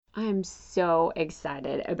I'm so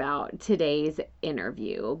excited about today's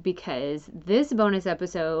interview because this bonus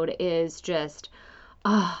episode is just,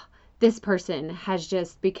 ah, this person has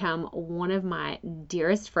just become one of my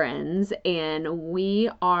dearest friends, and we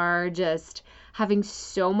are just having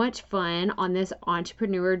so much fun on this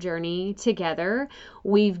entrepreneur journey together.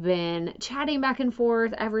 We've been chatting back and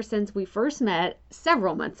forth ever since we first met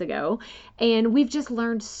several months ago, and we've just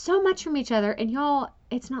learned so much from each other. And y'all,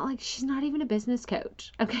 it's not like she's not even a business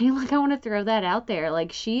coach. Okay. Like, I want to throw that out there.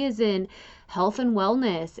 Like, she is in health and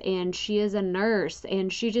wellness, and she is a nurse,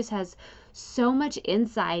 and she just has so much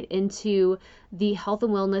insight into the health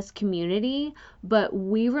and wellness community, but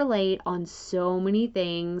we relate on so many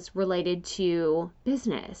things related to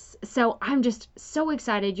business. So I'm just so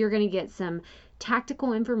excited. You're going to get some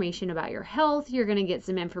tactical information about your health. You're going to get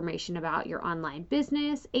some information about your online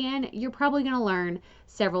business, and you're probably going to learn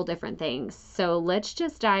several different things. So let's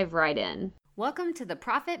just dive right in. Welcome to the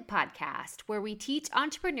Profit Podcast, where we teach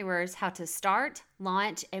entrepreneurs how to start,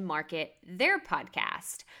 launch, and market their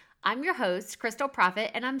podcast. I'm your host, Crystal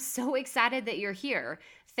Profit, and I'm so excited that you're here.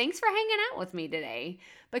 Thanks for hanging out with me today.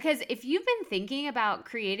 Because if you've been thinking about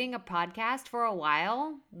creating a podcast for a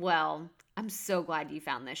while, well, I'm so glad you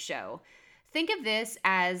found this show. Think of this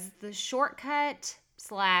as the shortcut /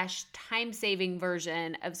 time-saving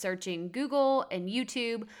version of searching Google and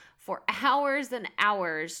YouTube for hours and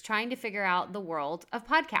hours trying to figure out the world of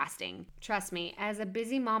podcasting. Trust me, as a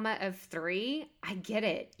busy mama of 3, I get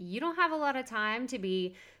it. You don't have a lot of time to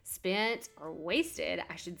be spent or wasted,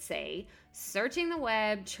 I should say, searching the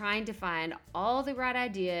web, trying to find all the right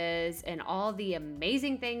ideas and all the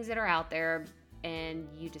amazing things that are out there, and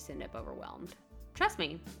you just end up overwhelmed. Trust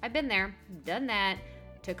me, I've been there, done that,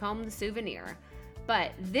 took home the souvenir.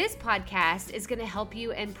 But this podcast is going to help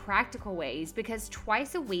you in practical ways because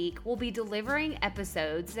twice a week we'll be delivering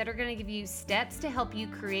episodes that are going to give you steps to help you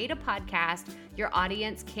create a podcast your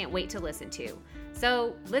audience can't wait to listen to.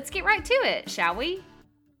 So let's get right to it, shall we?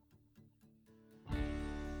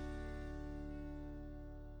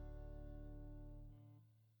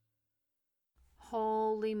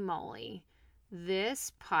 Holy moly.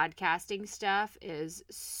 This podcasting stuff is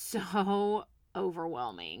so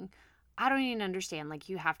overwhelming. I don't even understand. Like,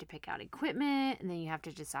 you have to pick out equipment, and then you have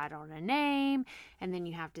to decide on a name, and then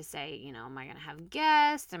you have to say, am I going to have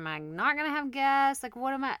guests? Am I not going to have guests? Like,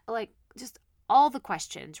 what am I, like, just all the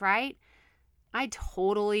questions, right? I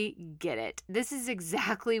totally get it. This is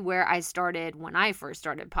exactly where I started when I first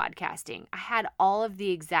started podcasting. I had all of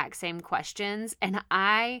the exact same questions, and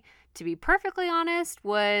I, to be perfectly honest,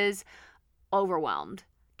 was overwhelmed.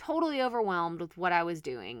 Totally overwhelmed with what I was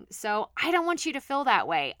doing. So I don't want you to feel that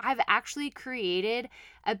way. I've actually created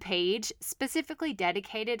a page specifically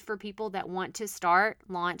dedicated for people that want to start,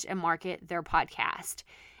 launch, and market their podcast.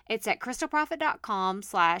 It's at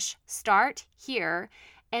crystalprofit.com/start here.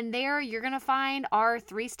 And there you're going to find our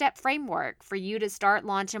 3-step framework for you to start,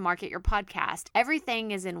 launch, and market your podcast. Everything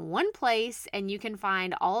is in one place, and you can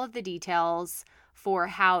find all of the details for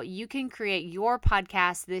how you can create your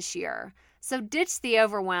podcast this year. So ditch the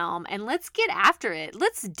overwhelm and let's get after it.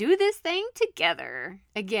 Let's do this thing together.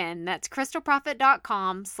 Again, that's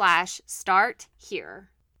crystalprofit.com/start here.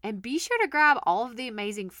 And be sure to grab all of the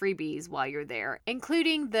amazing freebies while you're there,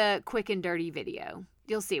 including the quick and dirty video.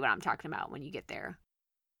 You'll see what I'm talking about when you get there.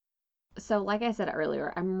 So, like I said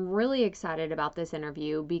earlier, I'm really excited about this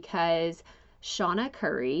interview because Shawna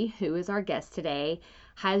Curry, who is our guest today,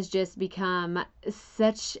 has just become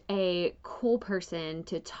such a cool person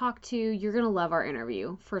to talk to. You're going to love our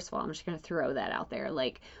interview. First of all, I'm just going to throw that out there.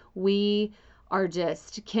 Like, we are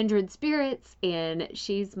just kindred spirits, and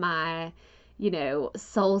she's my,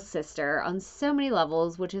 soul sister on so many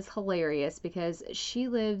levels, which is hilarious because she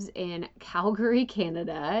lives in Calgary,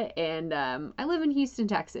 Canada, and I live in Houston,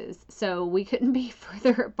 Texas. So we couldn't be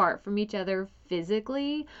further apart from each other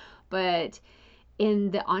physically, but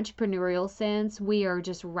in the entrepreneurial sense, we are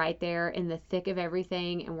just right there in the thick of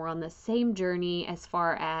everything, and we're on the same journey as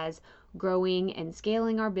far as growing and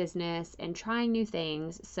scaling our business and trying new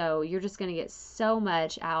things. So you're just going to get so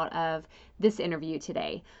much out of this interview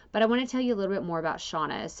today. But I want to tell you a little bit more about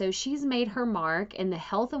Shawna. So she's made her mark in the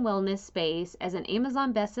health and wellness space as an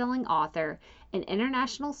Amazon bestselling author, an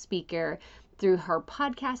international speaker, through her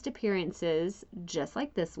podcast appearances, just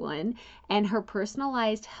like this one, and her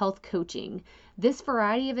personalized health coaching. This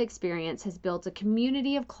variety of experience has built a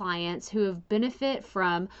community of clients who have benefit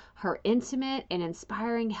from her intimate and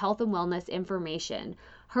inspiring health and wellness information.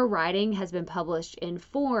 Her writing has been published in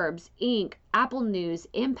Forbes, Inc., Apple News,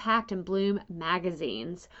 Impact, and Bloom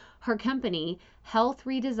magazines. Her company, Health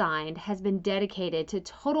Redesigned, has been dedicated to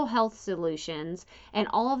total health solutions and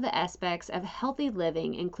all of the aspects of healthy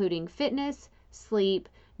living, including fitness, sleep,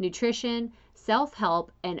 nutrition, self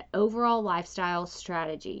help, and overall lifestyle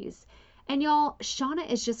strategies. And y'all, Shawna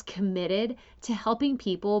is just committed to helping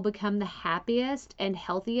people become the happiest and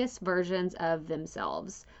healthiest versions of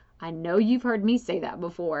themselves. I know you've heard me say that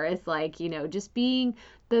before. It's like, just being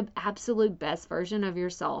the absolute best version of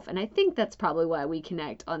yourself. And I think that's probably why we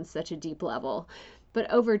connect on such a deep level. But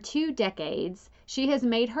over 2 decades, she has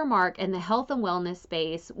made her mark in the health and wellness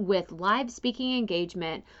space with live speaking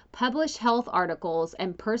engagement, published health articles,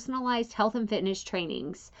 and personalized health and fitness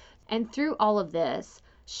trainings. And through all of this,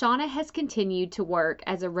 Shawna has continued to work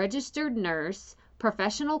as a registered nurse,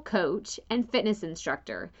 professional coach, and fitness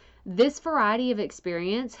instructor. This variety of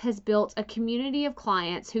experience has built a community of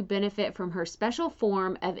clients who benefit from her special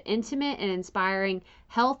form of intimate and inspiring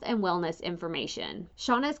health and wellness information.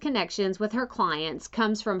 Shawna's connections with her clients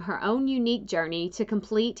comes from her own unique journey to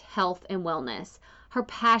complete health and wellness. Her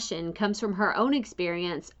passion comes from her own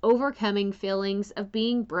experience overcoming feelings of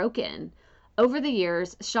being broken. Over the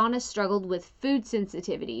years, Shawna struggled with food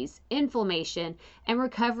sensitivities, inflammation, and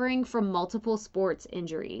recovering from multiple sports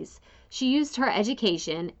injuries. She used her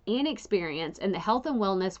education and experience in the health and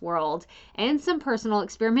wellness world and some personal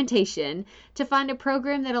experimentation to find a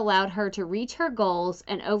program that allowed her to reach her goals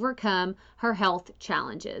and overcome her health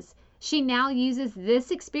challenges. She now uses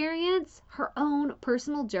this experience, her own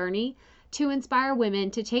personal journey, to inspire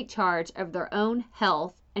women to take charge of their own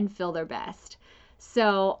health and feel their best.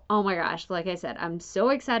 So, oh my gosh, like I said, I'm so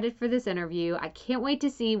excited for this interview. I can't wait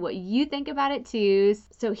to see what you think about it too.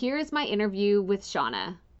 So, here is my interview with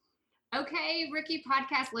Shawna. Okay, Ricky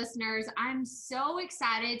podcast listeners, I'm so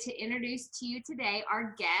excited to introduce to you today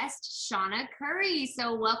our guest, Shawna Curry.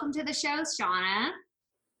 So, welcome to the show, Shawna.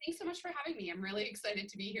 Thanks so much for having me. I'm really excited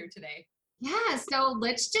to be here today. Yeah, so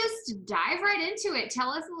let's just dive right into it.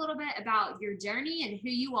 Tell us a little bit about your journey and who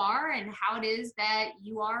you are and how it is that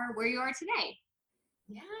you are where you are today.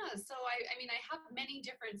 Yeah, so I mean, I have many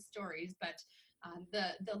different stories, but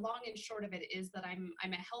the long and short of it is that I'm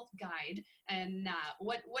a health guide, and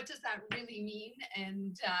what does that really mean?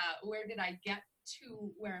 And where did I get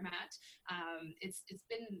to where I'm at? It's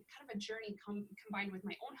been kind of a journey combined with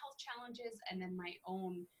my own health challenges and then my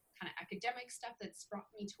own kind of academic stuff that's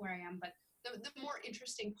brought me to where I am. But the more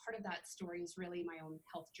interesting part of that story is really my own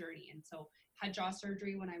health journey. And so had jaw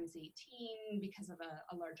surgery when I was 18 because of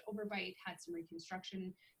a large overbite, had some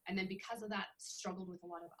reconstruction, and then because of that, struggled with a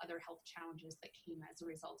lot of other health challenges that came as a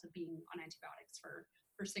result of being on antibiotics for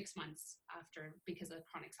 6 months after because of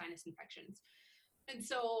chronic sinus infections. And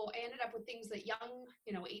so I ended up with things that young,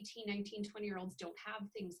 18, 19, 20-year-olds don't have,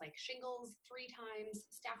 things like shingles 3 times,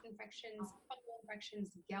 staph infections, fungal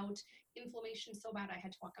infections, gout, inflammation so bad I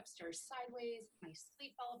had to walk upstairs sideways. My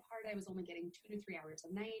sleep fell apart. I was only getting 2 to 3 hours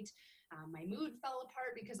a night. My mood fell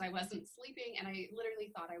apart because I wasn't sleeping, and I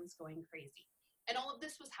literally thought I was going crazy. And all of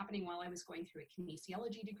this was happening while I was going through a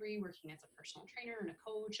kinesiology degree, working as a personal trainer and a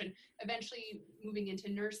coach, and eventually moving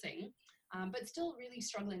into nursing. But still really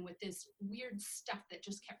struggling with this weird stuff that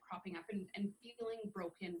just kept cropping up and feeling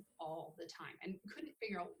broken all the time and couldn't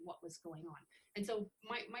figure out what was going on. And so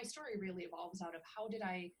my story really evolves out of how did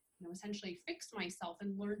I essentially fix myself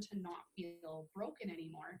and learn to not feel broken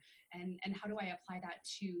anymore, and how do I apply that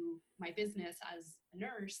to my business as a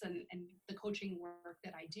nurse and the coaching work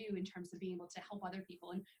that I do in terms of being able to help other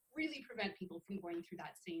people and really prevent people from going through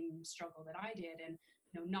that same struggle that I did, and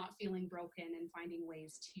not feeling broken and finding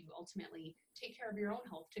ways to ultimately take care of your own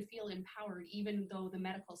health, to feel empowered, even though the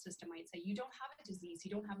medical system might say you don't have a disease,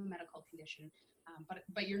 you don't have a medical condition,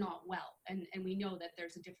 but you're not well. And we know that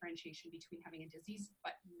there's a differentiation between having a disease,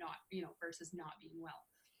 but not, versus not being well.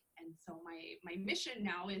 And so my mission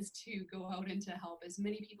now is to go out and to help as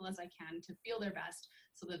many people as I can to feel their best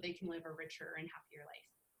so that they can live a richer and happier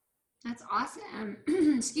life. That's awesome.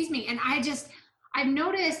 Excuse me. And I've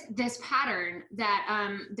noticed this pattern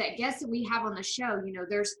that guests that we have on the show,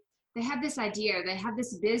 they have this idea, they have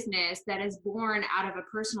this business that is born out of a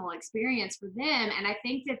personal experience for them. And I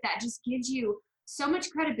think that just gives you so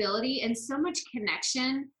much credibility and so much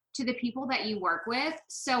connection to the people that you work with.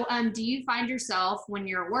 So do you find yourself when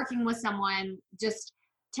you're working with someone just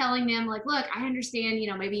telling them like, look, I understand,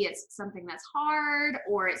 maybe it's something that's hard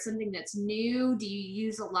or it's something that's new? Do you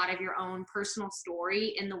use a lot of your own personal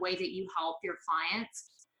story in the way that you help your clients?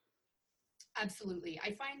 Absolutely.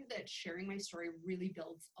 I find that sharing my story really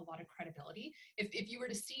builds a lot of credibility. If you were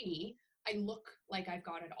to see me, I look like I've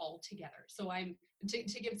got it all together. So I'm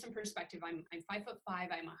to give some perspective, I'm 5'5",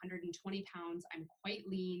 I'm 120 pounds, I'm quite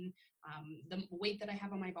lean. The weight that I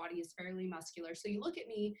have on my body is fairly muscular. So you look at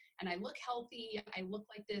me and I look healthy. I look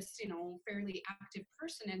like this, fairly active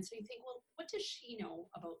person. And so you think, well, what does she know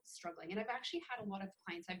about struggling? And I've actually had a lot of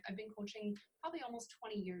clients. I've been coaching probably almost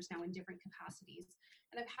 20 years now in different capacities.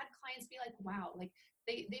 And I've had clients be like, wow, like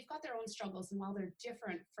they've got their own struggles. And while they're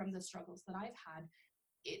different from the struggles that I've had,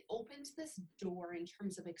 it opens this door in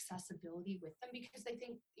terms of accessibility with them, because they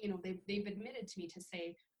think, they've admitted to me to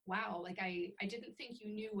say, wow, like I didn't think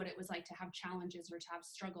you knew what it was like to have challenges or to have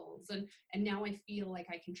struggles. And now I feel like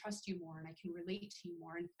I can trust you more and I can relate to you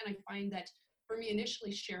more. And I find that for me,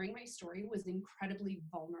 initially sharing my story was incredibly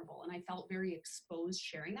vulnerable. And I felt very exposed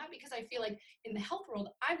sharing that, because I feel like in the health world,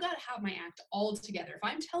 I've got to have my act all together. If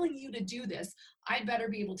I'm telling you to do this, I'd better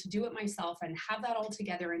be able to do it myself and have that all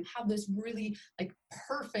together and have this really like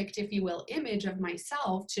perfect, if you will, image of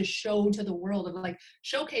myself to show to the world, of like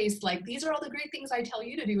showcase, like, these are all the great things I tell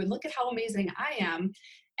you to do and look at how amazing I am.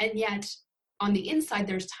 And yet on the inside,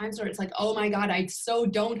 there's times where it's like, oh my God, I so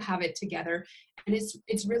don't have it together. And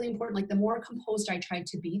it's really important. Like, the more composed I tried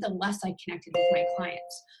to be, the less I connected with my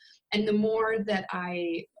clients. And the more that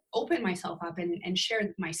I open myself up and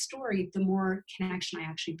share my story, the more connection I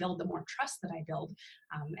actually build, the more trust that I build.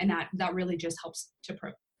 And that really just helps to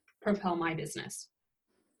propel my business.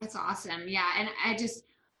 That's awesome. Yeah. And I just,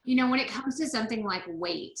 when it comes to something like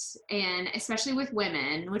weight, and especially with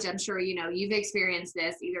women, which I'm sure, you've experienced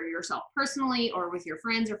this either yourself personally or with your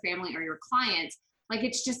friends or family or your clients, like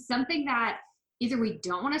it's just something that either we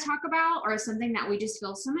don't want to talk about or something that we just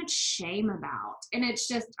feel so much shame about. And it's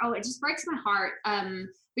just, it just breaks my heart.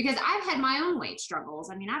 Because I've had my own weight struggles.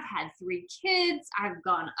 I mean, I've had 3 kids. I've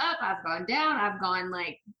gone up, I've gone down, I've gone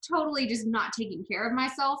like totally just not taking care of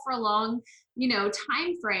myself for a long,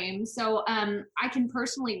 time frame. So I can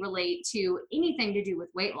personally relate to anything to do with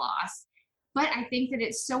weight loss. But I think that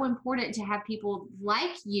it's so important to have people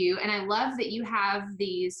like you. And I love that you have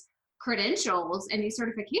these credentials and these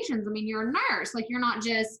certifications. I mean, you're a nurse, like you're not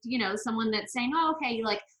just, someone that's saying, oh, okay,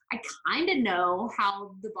 like I kind of know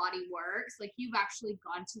how the body works. Like you've actually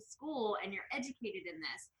gone to school and you're educated in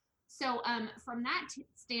this. So from that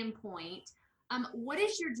standpoint, what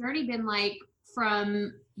has your journey been like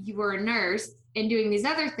from you were a nurse and doing these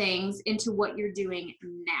other things into what you're doing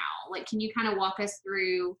now? Like, can you kind of walk us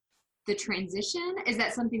through the transition? Is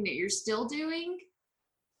that something that you're still doing?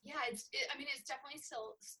 Yeah, I mean, it's definitely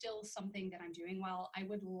still something that I'm doing. While I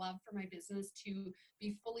would love for my business to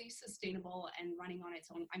be fully sustainable and running on its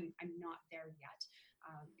own, I'm not there yet.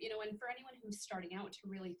 And for anyone who's starting out, to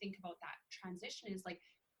really think about that transition is like,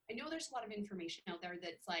 I know there's a lot of information out there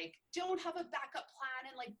that's like, don't have a backup plan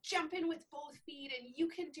and like jump in with both feet and you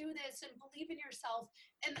can do this and believe in yourself.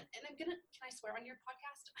 And can I swear on your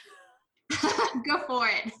podcast? Go for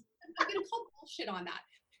it. I'm gonna call bullshit on that,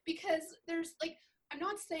 because there's like, I'm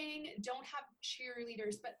not saying don't have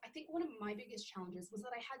cheerleaders, but I think one of my biggest challenges was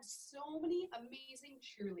that I had so many amazing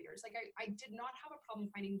cheerleaders. Like I did not have a problem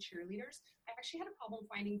finding cheerleaders. I actually had a problem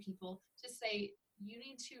finding people to say, you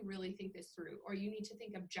need to really think this through, or you need to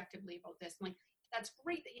think objectively about this. And like, that's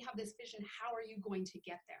great that you have this vision. How are you going to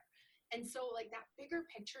get there? And so like that bigger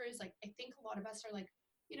picture is like, I think a lot of us are like,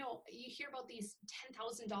 you hear about these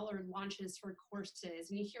 $10,000 launches for courses,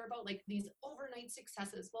 and you hear about like these overnight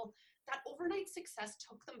successes. Well, that overnight success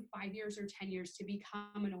took them 5 years or 10 years to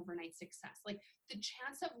become an overnight success. Like the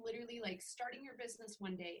chance of literally like starting your business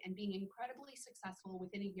one day and being incredibly successful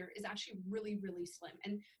within a year is actually really, really slim.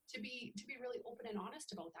 And to be really open and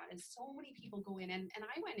honest about that is so many people go in, and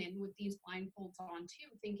I went in with these blindfolds on too,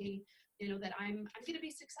 thinking, that I'm going to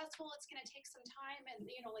be successful. It's going to take some time. And,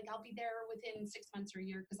 like I'll be there within 6 months or a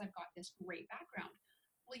year because I've got this great background.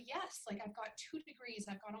 Well, yes, like I've got 2 degrees,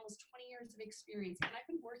 I've got almost 20 years of experience, and I've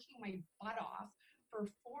been working my butt off for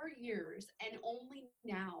 4 years. And only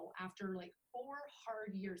now, after like 4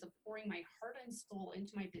 hard years of pouring my heart and soul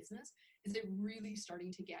into my business, is it really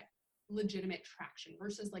starting to get legitimate traction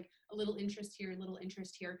versus like a little interest here, a little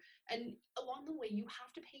interest here. And along the way, you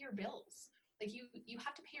have to pay your bills. Like you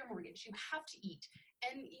have to pay your mortgage, you have to eat,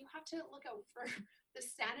 and you have to look out for the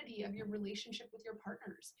sanity of your relationship with your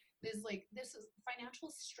partners. This is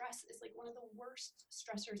financial stress is like one of the worst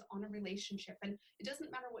stressors on a relationship. And it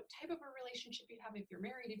doesn't matter what type of a relationship you have, if you're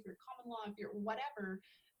married, if you're common law, if you're whatever,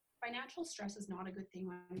 financial stress is not a good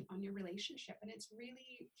thing on your relationship. And it's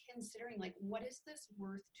really considering like, what is this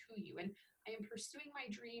worth to you? And I am pursuing my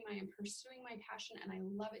dream, I am pursuing my passion, and I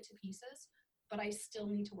love it to pieces, but I still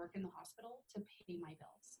need to work in the hospital to pay my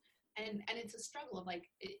bills. And it's a struggle of like,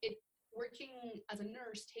 it working as a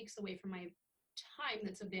nurse takes away from my time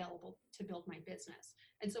that's available to build my business.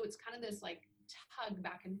 And so it's kind of this like tug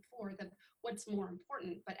back and forth of what's more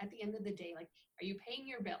important. But at the end of the day, like, are you paying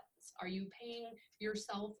your bills? Are you paying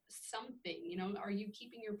yourself something? You know, are you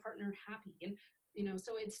keeping your partner happy? And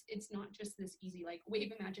so it's not just this easy like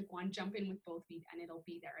wave a magic wand, jump in with both feet, and it'll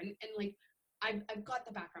be there. And like I've got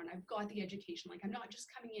the background, I've got the education. Like, I'm not just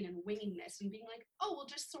coming in and winging this and being like, oh, we'll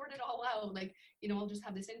just sort it all out. Like, I'll just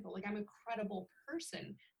have this info. Like, I'm a credible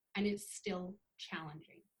person, and it's still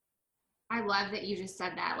challenging. I love that you just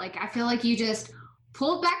said that. Like, I feel like you just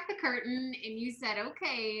pulled back the curtain and you said,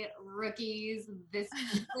 okay, rookies, this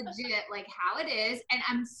is legit, like how it is. And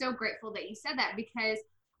I'm so grateful that you said that, because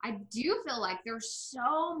I do feel like there's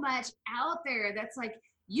so much out there that's like,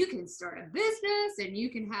 you can start a business and you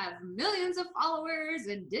can have millions of followers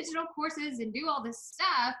and digital courses and do all this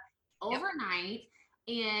stuff overnight.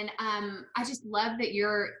 And I just love that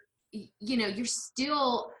you're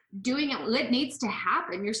still doing it. What needs to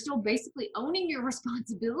happen. You're still basically owning your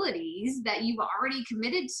responsibilities that you've already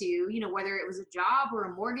committed to, whether it was a job or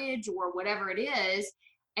a mortgage or whatever it is.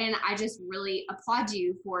 And I just really applaud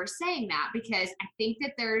you for saying that, because I think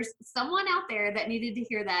that there's someone out there that needed to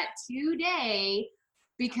hear that today,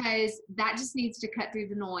 because that just needs to cut through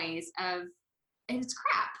the noise of, and it's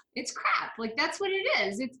crap. It's crap. Like, that's what it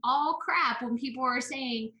is. It's all crap when people are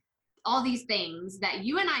saying all these things that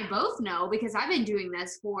you and I both know, because I've been doing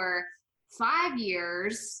this for 5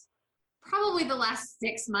 years. Probably the last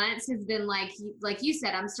 6 months has been like you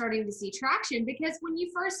said, I'm starting to see traction, because when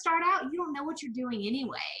you first start out, you don't know what you're doing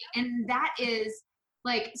anyway. And that is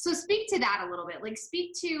like, so speak to that a little bit. Like,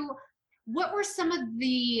 speak to what were some of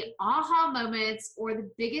the aha moments or the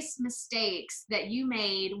biggest mistakes that you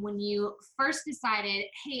made when you first decided,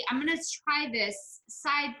 hey, I'm going to try this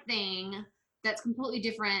side thing that's completely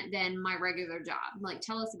different than my regular job. Like,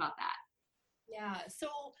 tell us about that. Yeah. So,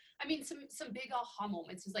 I mean, some big aha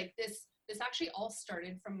moments is like this actually all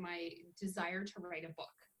started from my desire to write a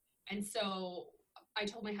book. And so I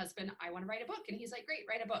told my husband, I want to write a book. And he's like, great,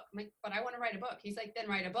 write a book. I'm like, but I want to write a book. He's like, then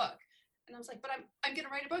write a book. And I was like, but I'm going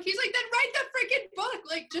to write a book. He's like, then write the freaking book.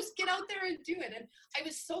 Like, just get out there and do it. And I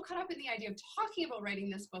was so caught up in the idea of talking about writing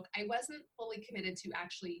this book, I wasn't fully committed to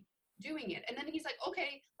actually doing it. And then he's like,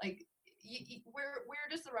 okay, like, where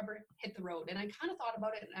does the rubber hit the road? And I kind of thought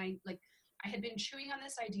about it, and I had been chewing on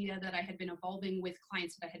this idea that I had been evolving with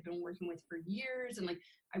clients that I had been working with for years. And like,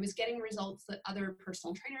 I was getting results that other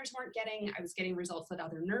personal trainers weren't getting. I was getting results that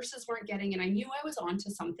other nurses weren't getting. And I knew I was onto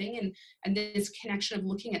something. And this connection of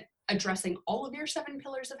looking at addressing all of your 7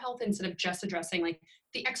 pillars of health, instead of just addressing like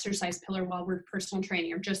the exercise pillar while we're personal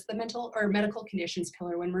training, or just the mental or medical conditions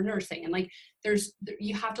pillar when we're nursing. And like,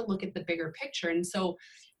 you have to look at the bigger picture. And so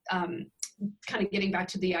kind of getting back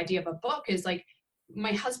to the idea of a book is like,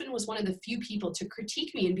 my husband was one of the few people to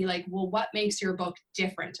critique me and be like, well, what makes your book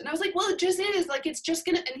different? And I was like, well, it just is. Like, it's just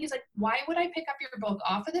gonna, and he's like, why would I pick up your book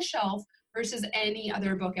off of the shelf versus any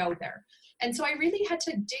other book out there? And so I really had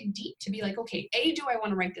to dig deep to be like, okay, A, do I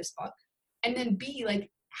want to write this book? And then B, like,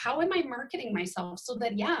 how am I marketing myself so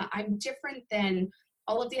that, yeah, I'm different than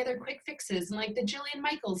all of the other quick fixes and like the Jillian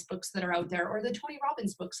Michaels books that are out there, or the Tony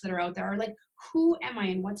Robbins books that are out there, are like, who am I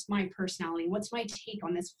and what's my personality? What's my take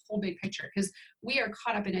on this whole big picture? Because we are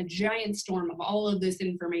caught up in a giant storm of all of this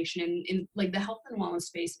information, in like the health and wellness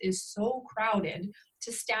space is so crowded.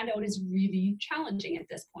 To stand out is really challenging at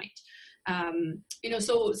this point.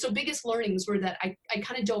 So biggest learnings were that I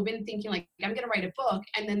kind of dove in thinking like, I'm going to write a book,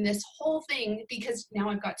 and then this whole thing, because now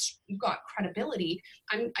I've got credibility,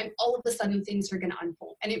 I'm all of a sudden things are going to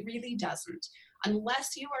unfold, and it really doesn't,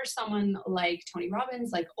 unless you are someone like Tony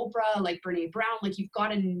Robbins, like Oprah, like Brene Brown. Like, you've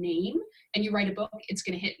got a name and you write a book, it's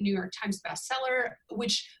going to hit New York Times bestseller,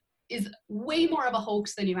 which is way more of a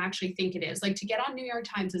hoax than you actually think it is. Like, to get on New York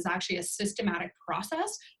Times is actually a systematic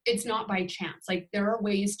process. It's not by chance. Like, there are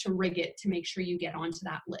ways to rig it to make sure you get onto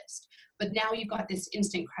that list. But now you've got this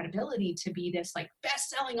instant credibility to be this like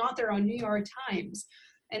best-selling author on New York Times.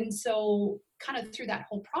 And so kind of through that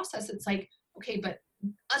whole process, it's like, okay, but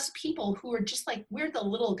us people who are just like, we're the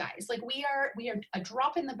little guys, like we are a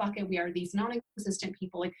drop in the bucket. We are these non-existent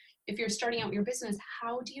people. Like, if you're starting out your business,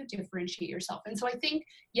 how do you differentiate yourself? And so I think,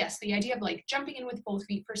 yes, the idea of like jumping in with both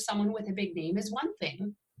feet for someone with a big name is one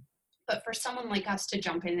thing. But for someone like us to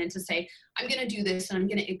jump in and to say, I'm going to do this and I'm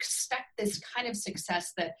going to expect this kind of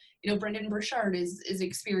success that, Brendan Burchard is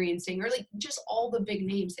experiencing, or like just all the big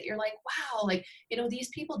names that you're like, wow, like, these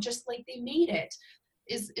people just like they made it,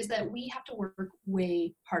 is that we have to work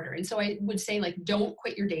way harder. And so I would say, like, don't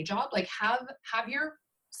quit your day job, like have your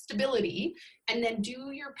stability, and then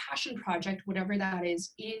do your passion project, whatever that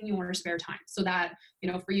is, in your spare time. So that,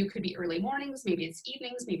 for you could be early mornings, maybe it's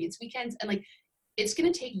evenings, maybe it's weekends. And like, it's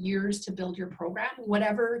going to take years to build your program,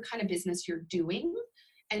 whatever kind of business you're doing.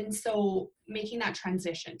 And so making that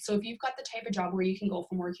transition. So if you've got the type of job where you can go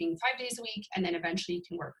from working 5 days a week and then eventually you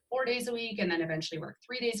can work 4 days a week and then eventually work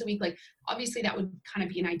 3 days a week, like obviously that would kind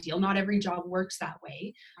of be an ideal. Not every job works that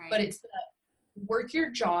way, Right. but it's work your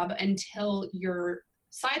job until your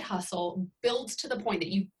side hustle builds to the point that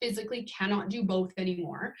you physically cannot do both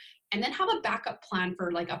anymore, and then have a backup plan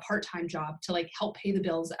for like a part-time job to like help pay the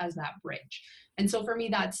bills as that bridge. And so for me,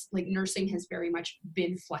 that's like nursing has very much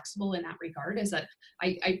been flexible in that regard, is that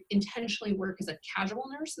I intentionally work as a casual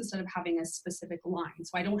nurse instead of having a specific line.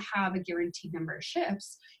 So I don't have a guaranteed number of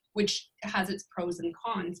shifts, which has its pros and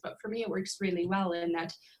cons. But for me, it works really well in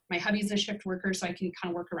that my hubby's a shift worker, so I can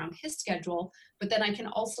kind of work around his schedule. But then I can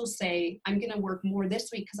also say, I'm going to work more this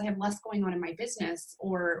week because I have less going on in my business,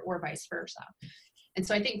 or vice versa. And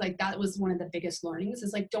so I think like that was one of the biggest learnings,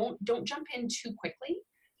 is like, don't jump in too quickly.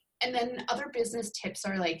 And then other business tips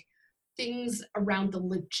are like things around the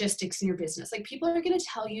logistics in your business. Like people are going to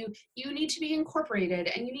tell you, you need to be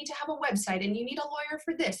incorporated and you need to have a website and you need a lawyer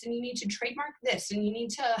for this and you need to trademark this and you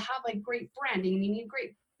need to have like great branding and you need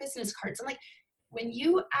great business cards. I'm like, when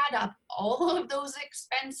you add up all of those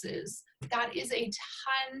expenses, that is a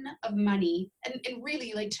ton of money. And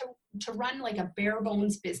really like to run like a bare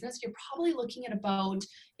bones business, you're probably looking at about,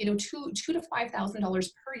 $2,000 to $5,000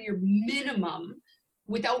 per year minimum,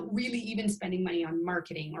 without really even spending money on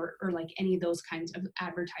marketing or like any of those kinds of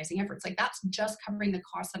advertising efforts. Like that's just covering the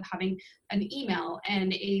cost of having an email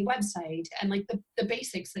and a website and like the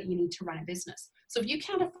basics that you need to run a business. So if you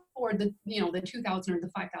can't afford the $2,000 or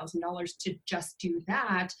the $5,000 to just do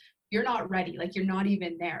that, you're not ready. Like you're not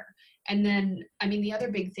even there. And then, I mean, the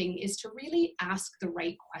other big thing is to really ask the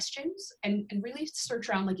right questions and really search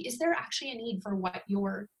around, like, is there actually a need for what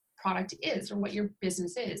your product is or what your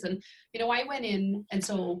business is? And I went in, and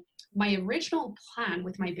so my original plan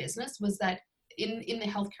with my business was that in the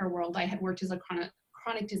healthcare world, I had worked as a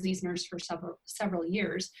chronic disease nurse for several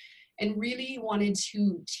years, and really wanted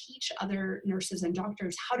to teach other nurses and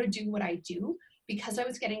doctors how to do what I do because I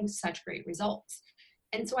was getting such great results.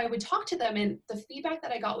 And so I would talk to them, and the feedback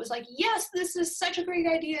that I got was like, yes, this is such a great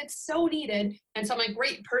idea. It's so needed. And so I'm like,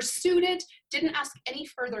 great, pursued it, didn't ask any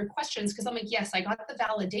further questions because I'm like, yes, I got the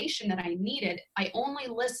validation that I needed. I only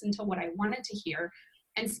listened to what I wanted to hear,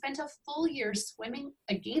 and spent a full year swimming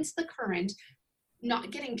against the current,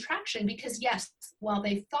 not getting traction because, yes, while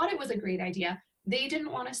they thought it was a great idea, they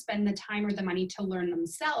didn't want to spend the time or the money to learn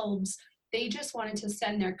themselves. They just wanted to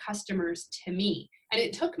send their customers to me. And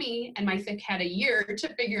it took me and my thick head a year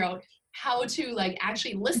to figure out how to like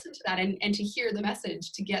actually listen to that and to hear the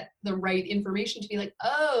message, to get the right information, to be like,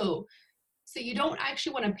 oh, so you don't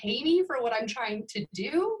actually want to pay me for what I'm trying to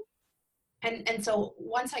do? And so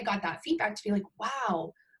once I got that feedback, to be like,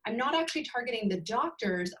 wow, I'm not actually targeting the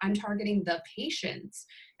doctors, I'm targeting the patients.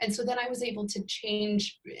 And so then I was able to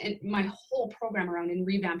change my whole program around and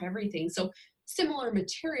revamp everything. So similar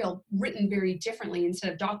material written very differently.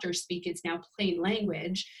 Instead of doctor speak, it's now plain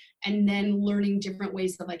language. And then learning different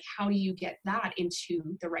ways of like, how do you get that into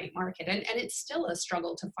the right market? And it's still a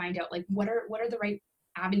struggle to find out like, what are the right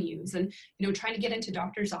avenues. And trying to get into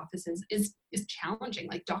doctors' offices is challenging.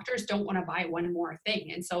 Like doctors don't want to buy one more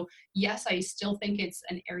thing. And so yes, I still think it's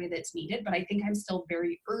an area that's needed, but I think I'm still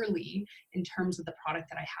very early in terms of the product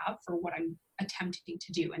that I have for what I'm attempting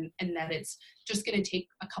to do, and that it's just going to take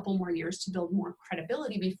a couple more years to build more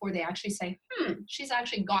credibility before they actually say, she's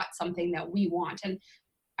actually got something that we want. And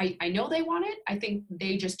I know they want it. I think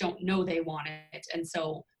they just don't know they want it. And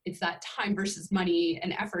so it's that time versus money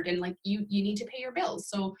and effort. And like, you need to pay your bills.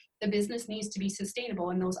 So the business needs to be sustainable.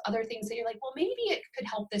 And those other things that you're like, well, maybe it could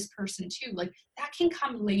help this person too. Like that can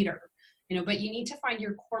come later, but you need to find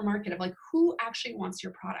your core market of like, who actually wants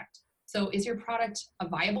your product? So is your product a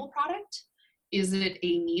viable product? Is it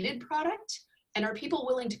a needed product? And are people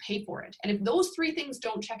willing to pay for it? And if those three things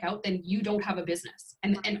don't check out, then you don't have a business.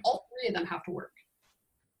 And all three of them have to work.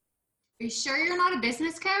 Are you sure you're not a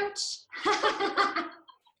business coach? Because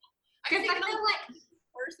I feel like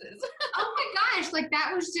horses. Oh my gosh, like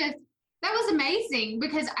that was amazing,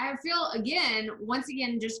 because I feel once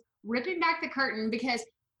again, just ripping back the curtain, because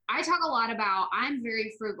I talk a lot about I'm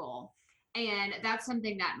very frugal. And that's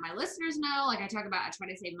something that my listeners know. Like I talk about, I try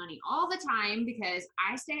to save money all the time because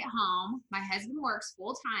I stay at home. My husband works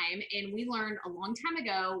full time. And we learned a long time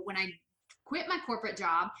ago when I quit my corporate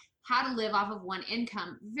job how to live off of one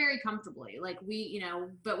income very comfortably. Like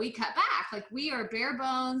but we cut back. Like we are bare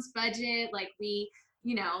bones budget. Like we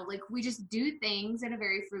just do things in a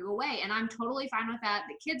very frugal way. And I'm totally fine with that.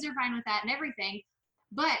 The kids are fine with that and everything.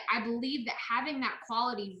 But I believe that having that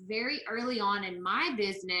quality very early on in my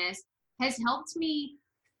business has helped me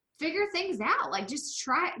figure things out. Like, just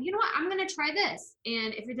try, you know what, I'm going to try this.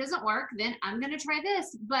 And if it doesn't work, then I'm going to try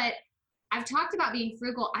this. But I've talked about being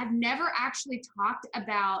frugal. I've never actually talked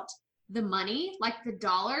about the money, like the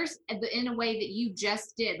dollars, in a way that you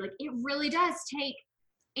just did. Like, it really does take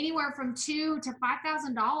anywhere from $2,000 to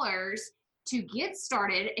 $5,000 to get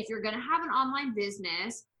started if you're going to have an online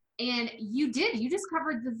business. And you just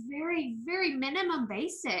covered the very, very minimum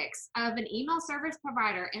basics of an email service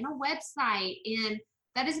provider and a website. And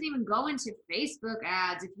that doesn't even go into Facebook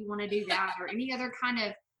ads if you want to do that, or any other kind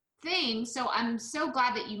of thing. So I'm so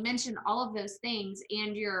glad that you mentioned all of those things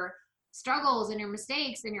and your struggles and your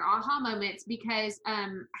mistakes and your aha moments, because I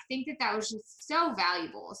think that was just so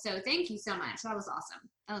valuable. So thank you so much. That was awesome.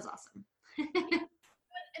 That was awesome.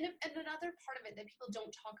 And another part of it that people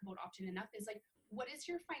don't talk about often enough is like, what is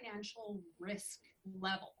your financial risk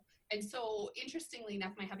level? And so interestingly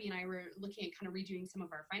enough, my hubby and I were looking at kind of redoing some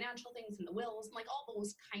of our financial things and the wills and like all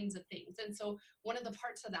those kinds of things. And so one of the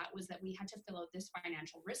parts of that was that we had to fill out this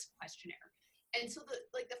financial risk questionnaire. And so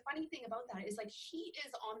the funny thing about that is like, he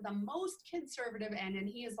is on the most conservative end, and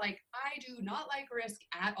he is like, I do not like risk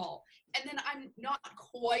at all. And then I'm not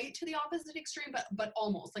quite to the opposite extreme, but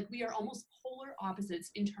almost. Like, we are almost polar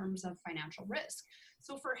opposites in terms of financial risk.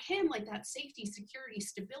 So for him, like, that safety, security,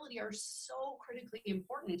 stability are so critically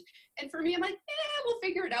important. And for me, I'm like, we'll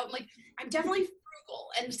figure it out. And like, I'm definitely frugal.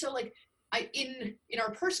 And so like, in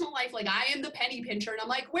our personal life, like, I am the penny pincher, and I'm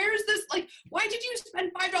like, where's this, like, why did you spend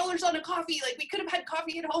 $5 on a coffee? Like, we could have had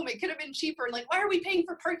coffee at home. It could have been cheaper. And like, why are we paying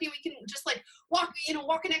for parking? We can just like walk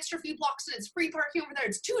an extra few blocks and it's free parking over there.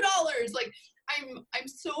 It's $2. Like, I'm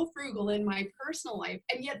so frugal in my personal life,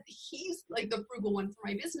 and yet he's like the frugal one for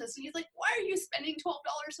my business. And he's like, why are you spending $12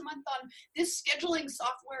 a month on this scheduling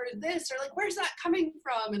software, this, or like, where's that coming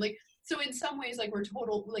from? And like, so in some ways, like,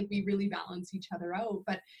 we really balance each other out,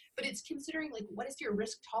 but it's considering like, what is your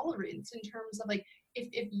risk tolerance in terms of like,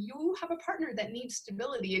 if you have a partner that needs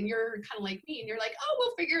stability and you're kind of like me and you're like, oh,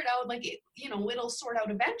 we'll figure it out, like, it'll sort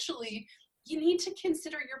out eventually. You need to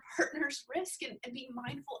consider your partner's risk and be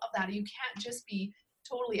mindful of that. You can't just be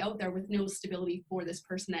totally out there with no stability for this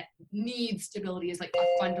person that needs stability as like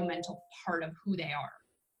a fundamental part of who they are.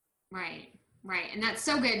 Right. And that's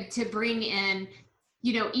so good to bring in,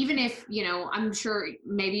 even if, I'm sure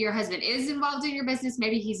maybe your husband is involved in your business,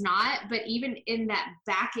 maybe he's not, but even in that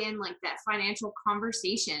back end, like that financial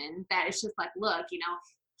conversation, that it's just like, look,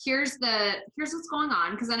 here's what's going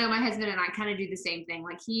on. Cause I know my husband and I kind of do the same thing.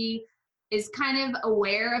 Like, he is kind of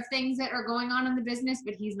aware of things that are going on in the business,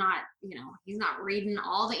 but he's not reading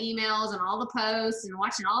all the emails and all the posts and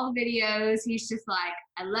watching all the videos. He's just like,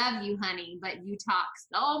 I love you, honey, but you talk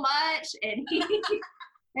so much. And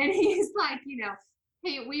he's like,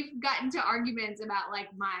 hey, we've gotten to arguments about like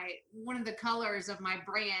one of the colors of my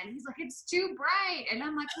brand. He's like, it's too bright. And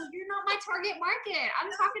I'm like, well, you're not my target market. I'm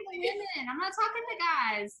talking to women. I'm not talking to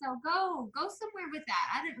guys. So go somewhere with that.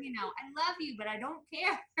 I love you, but I don't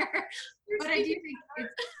care. But I do think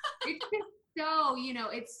it's just so,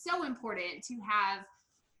 it's so important to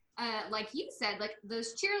have, like you said, like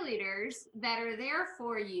those cheerleaders that are there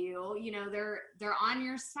for you, they're on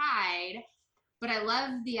your side. But I love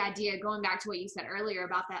the idea, going back to what you said earlier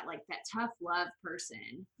about that, like that tough love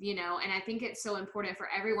person, and I think it's so important for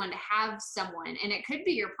everyone to have someone, and it could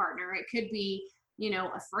be your partner. It could be,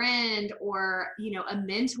 a friend, or, a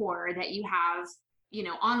mentor that you have,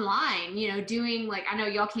 online, doing, like, I know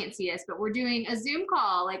y'all can't see us, but we're doing a Zoom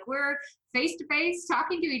call. Like, we're face to face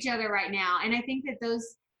talking to each other right now. And I think that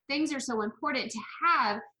those things are so important to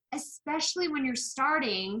have, especially when you're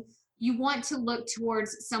starting. You want to look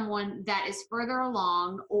towards someone that is further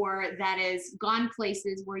along, or that has gone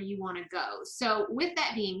places where you want to go. So with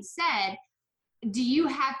that being said, do you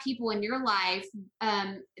have people in your life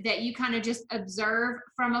that you kind of just observe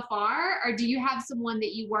from afar, or do you have someone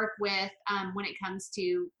that you work with when it comes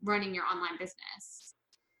to running your online business?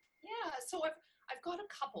 Yeah, so I've got a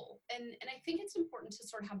couple, and I think it's important to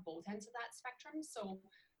sort of have both ends of that spectrum. So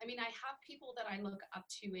I mean, I have people that I look up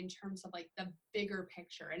to in terms of like the bigger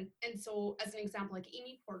picture. And so as an example, like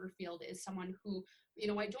Amy Porterfield is someone who,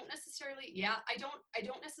 I don't necessarily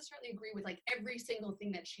agree with like every single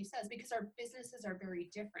thing that she says, because our businesses are very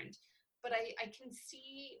different. But I can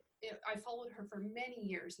see, I followed her for many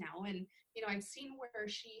years now, and I've seen where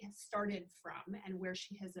she has started from and where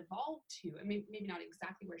she has evolved to. I mean, maybe not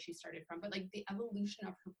exactly where she started from, but like the evolution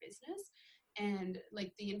of her business, and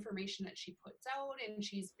like the information that she puts out, and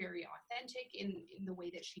she's very authentic in the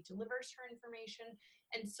way that she delivers her information.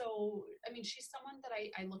 And so, I mean, she's someone that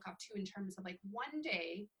I look up to in terms of like, one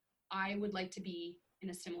day I would like to be in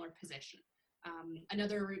a similar position.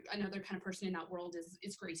 Another kind of person in that world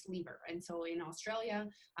is Grace Lever. And so in Australia,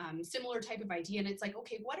 similar type of idea. And it's like,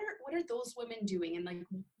 okay, what are those women doing? And like,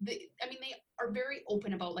 they are very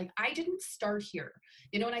open about like, I didn't start here,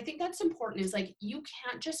 and I think that's important, is like, you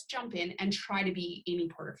can't just jump in and try to be Amy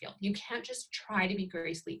Porterfield. You can't just try to be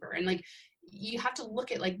Grace Lever. And like, you have to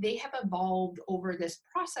look at like, they have evolved over this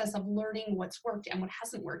process of learning what's worked and what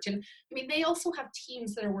hasn't worked. And they also have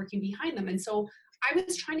teams that are working behind them. And so I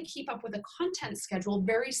was trying to keep up with a content schedule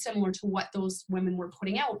very similar to what those women were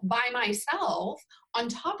putting out by myself, on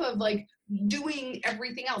top of like doing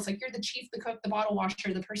everything else. Like, you're the chief, the cook, the bottle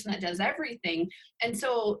washer, the person that does everything. And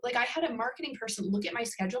so like, I had a marketing person look at my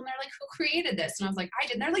schedule and they're like, who created this? And I was like, I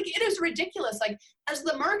did. And they're like, it is ridiculous. Like, as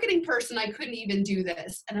the marketing person, I couldn't even do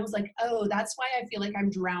this. And I was like, oh, that's why I feel like I'm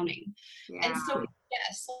drowning. Yeah. And so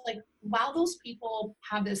yes, like, while those people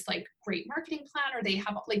have this like great marketing plan, or they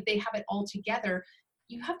have it all together,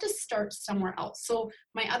 you have to start somewhere else. So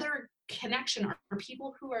my other connection are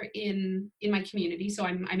people who are in my community. So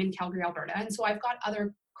I'm in Calgary, Alberta. And so I've got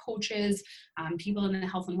other coaches, people in the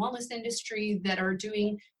health and wellness industry that are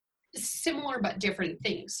doing similar but different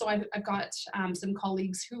things. So I've got some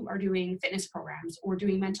colleagues who are doing fitness programs or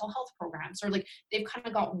doing mental health programs, or like, they've kind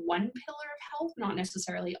of got one pillar of health, not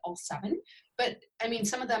necessarily all 7. But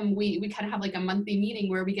some of them, we kind of have like a monthly meeting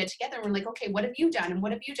where we get together and we're like, okay, what have you done? And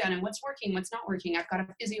what have you done? And what's working, what's not working? I've got a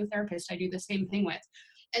physiotherapist I do the same thing with.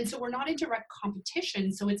 And so we're not in direct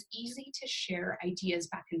competition. So it's easy to share ideas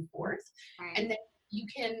back and forth. Right. And then you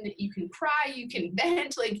can cry, you can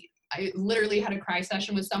vent. Like, I literally had a cry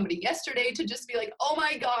session with somebody yesterday to just be like, oh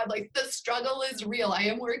my God, like, the struggle is real. I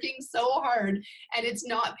am working so hard and it's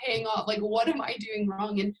not paying off. Like, what am I doing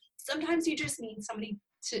wrong? And sometimes you just need somebody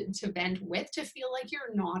to vent with, to feel like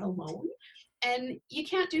you're not alone. And you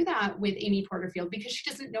can't do that with Amy Porterfield because she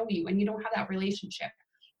doesn't know you and you don't have that relationship.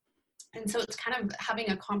 And so it's kind of having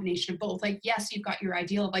a combination of both. Like, yes, you've got your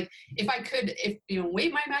ideal of like, if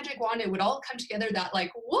wave my magic wand, it would all come together. That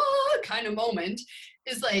like, whoa kind of moment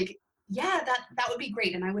is like, yeah, that would be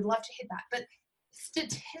great. And I would love to hit that. But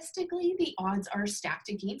statistically, the odds are stacked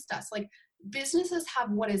against us. Like, businesses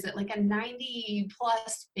have, what is it, like a 90+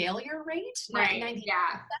 failure rate? Right. 90,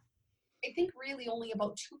 yeah. I think really only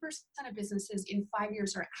about 2% of businesses in 5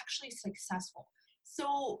 years are actually successful.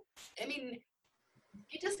 So,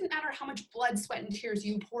 it doesn't matter how much blood, sweat, and tears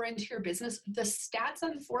you pour into your business. The stats,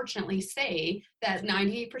 unfortunately, say that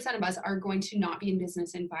 98% of us are going to not be in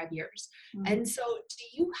business in 5 years. Mm-hmm. And so do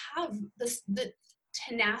you have the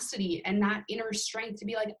tenacity and that inner strength to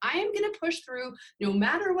be like, I am going to push through no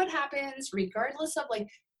matter what happens, regardless of like,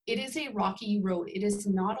 it is a rocky road. It is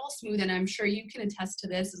not all smooth. And I'm sure you can attest to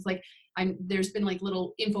this. It's like, there's been like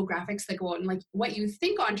little infographics that go out and like what you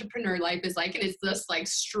think entrepreneur life is like, and it's this like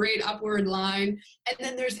straight upward line. And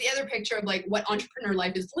then there's the other picture of like what entrepreneur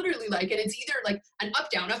life is literally like, and it's either like an up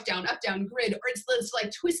down grid, or it's this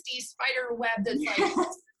like twisty spider web that's like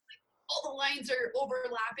all the lines are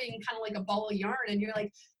overlapping, kind of like a ball of yarn. And you're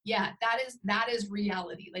like, yeah, that is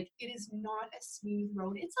reality. Like, it is not a smooth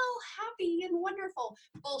road. It's all happy and wonderful.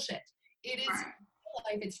 Bullshit. It is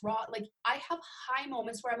life. It's raw. Like, I have high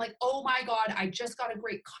moments where I'm like, oh my God, I just got a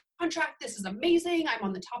great contract. This is amazing. I'm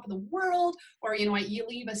on the top of the world. Or, you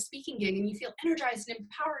leave a speaking gig and you feel energized and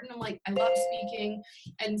empowered. And I'm like, I love speaking.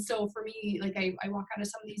 And so for me, like, I walk out of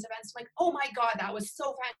some of these events, I'm like, oh my God, that was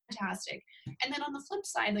so fantastic. And then on the flip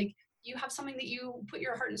side, like, you have something that you put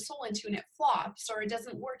your heart and soul into and it flops, or it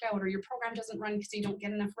doesn't work out, or your program doesn't run because you don't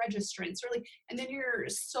get enough registrants, or like, and then you're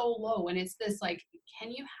so low. And it's this like, can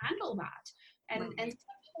you handle that? And some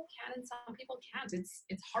people can and some people can't.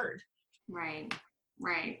 It's hard. Right.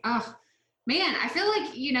 Oh man, I feel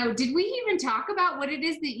like, did we even talk about what it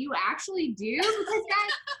is that you actually do? Because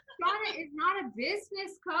guys, Shawna is not a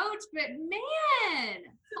business coach, but man,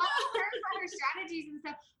 I've heard about her strategies and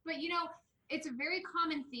stuff. But it's a very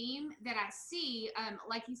common theme that I see,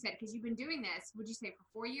 like you said, because you've been doing this, would you say for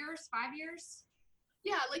 4 years, 5 years?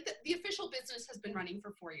 Yeah, like the official business has been running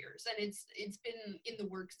for 4 years, and it's been in the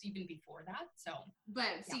works even before that. So,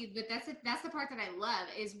 but that's the part that I love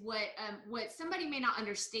is what somebody may not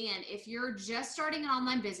understand. If you're just starting an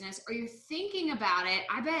online business or you're thinking about it,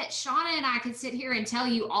 I bet Shawna and I could sit here and tell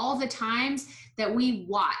you all the times that we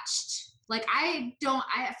watched. Like, I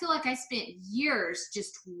feel like I spent years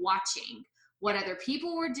just watching what other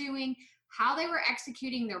people were doing, how they were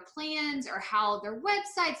executing their plans, or how their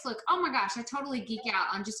websites look. Oh my gosh, I totally geek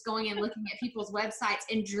out on just going and looking at people's websites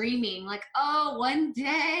and dreaming like, oh, one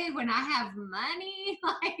day when I have money,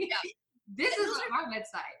 like this is our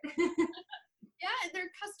website. Yeah, and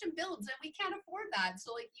they're custom builds and we can't afford that.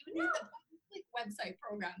 So like, you need the public website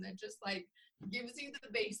program that just like gives you the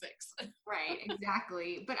basics. Right,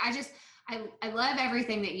 exactly. But I love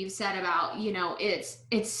everything that you've said about,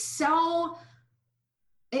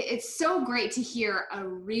 it's so great to hear a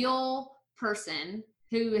real person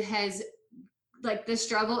who has, like, the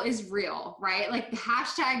struggle is real, right? Like the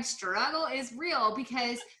hashtag struggle is real,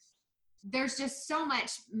 because there's just so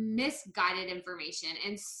much misguided information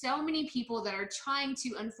and so many people that are trying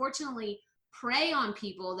to, unfortunately, prey on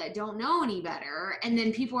people that don't know any better. And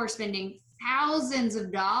then people are spending thousands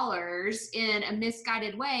of dollars in a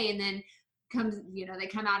misguided way. And then they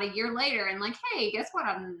come out a year later and like, hey, guess what?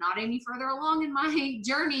 I'm not any further along in my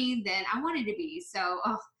journey than I wanted to be. So,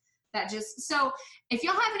 so if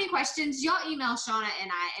y'all have any questions, y'all email Shawna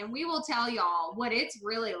and I, and we will tell y'all what it's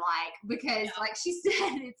really like, because like she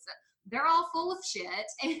said, they're all full of shit.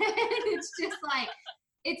 And it's just like,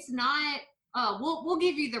 it's not, we'll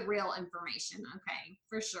give you the real information. Okay.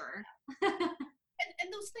 For sure.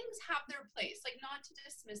 And those things have their place, like, not to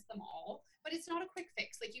dismiss them all, but it's not a quick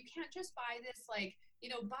fix. Like, you can't just buy this, like,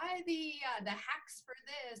 buy the hacks for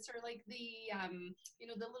this, or like the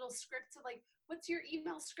little scripts of like, what's your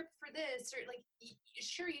email script for this, or like,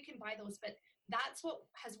 sure, you can buy those, but that's what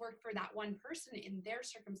has worked for that one person in their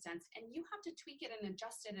circumstance, and you have to tweak it and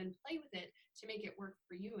adjust it and play with it to make it work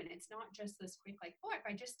for you. And it's not just this quick, like, oh, if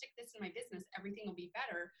I just stick this in my business, everything will be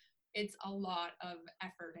better. It's a lot of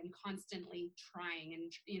effort and constantly trying and,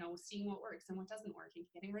 seeing what works and what doesn't work, and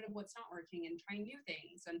getting rid of what's not working and trying new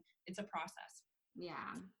things. And it's a process.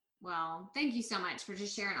 Yeah. Well, thank you so much for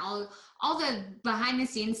just sharing all the behind the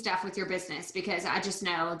scenes stuff with your business, because I just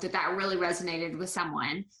know that really resonated with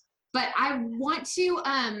someone. But I want to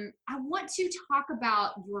talk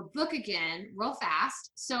about your book again real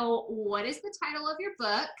fast. So what is the title of your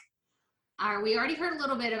book? We already heard a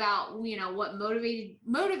little bit about, what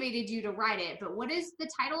motivated you to write it, but what is the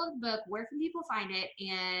title of the book? Where can people find it?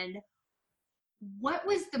 And what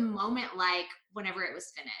was the moment like whenever it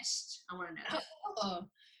was finished? I want to know. Oh.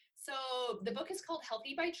 So the book is called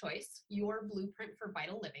Healthy by Choice, Your Blueprint for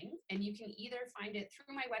Vital Living. And you can either find it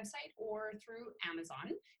through my website or through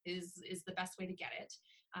Amazon is the best way to get it.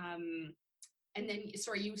 And then,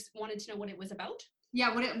 sorry, you wanted to know what it was about?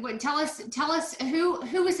 Yeah, tell us who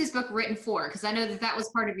was this book written for? Because I know that was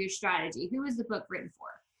part of your strategy. Who was the book written for?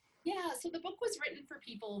 Yeah, so the book was written for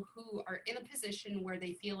people who are in a position where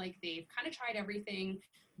they feel like they've kind of tried everything.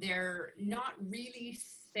 They're not really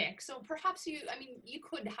sick. So perhaps you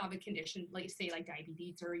could have a condition, like say like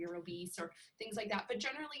diabetes, or you're obese or things like that. But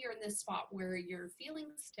generally you're in this spot where you're feeling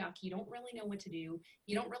stuck. You don't really know what to do.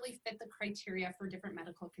 You don't really fit the criteria for different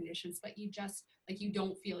medical conditions, but you just, like, you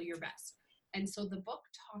don't feel your best. And so the book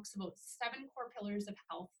talks about 7 core pillars of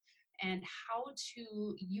health and how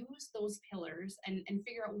to use those pillars and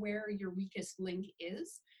figure out where your weakest link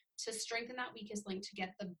is to strengthen that weakest link to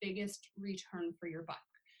get the biggest return for your buck.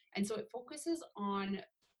 And so it focuses on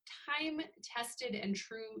time-tested and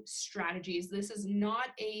true strategies. This is not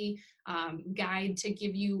a guide to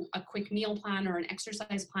give you a quick meal plan or an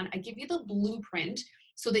exercise plan. I give you the blueprint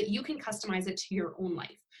so that you can customize it to your own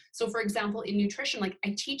life. So for example, in nutrition, like,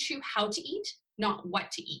 I teach you how to eat, not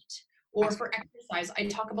what to eat. Or for exercise, I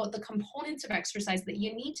talk about the components of exercise that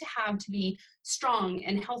you need to have to be strong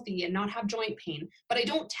and healthy and not have joint pain. But I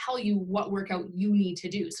don't tell you what workout you need to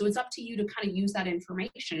do. So it's up to you to kind of use that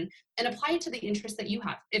information and apply it to the interest that you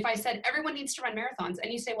have. If I said everyone needs to run marathons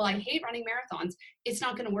and you say, well, I hate running marathons, it's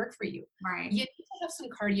not going to work for you. Right. You need to have some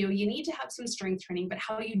cardio, you need to have some strength training, but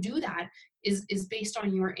how you do that is based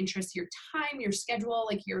on your interests, your time, your schedule,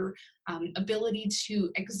 like your ability to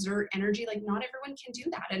exert energy. Like, not everyone can do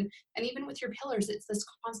that. And even with your pillars, it's this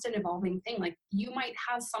constant evolving thing. Like, you might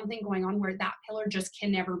have something going on where that pillar just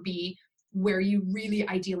can never be where you really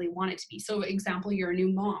ideally want it to be. So example, you're a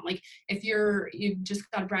new mom. Like, if you've just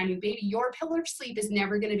got a brand new baby, your pillar of sleep is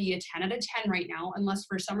never going to be a 10 out of 10 right now, unless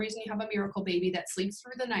for some reason you have a miracle baby that sleeps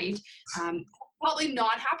through the night. Probably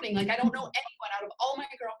not happening. Like, I don't know anyone out of all my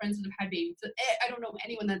girlfriends that have had babies. I don't know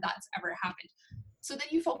anyone that's ever happened. So then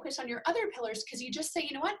you focus on your other pillars, because you just say,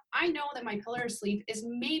 you know what? I know that my pillar of sleep is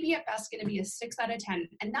maybe at best going to be a 6 out of 10.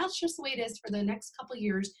 And that's just the way it is for the next couple of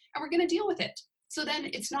years. And we're going to deal with it. So then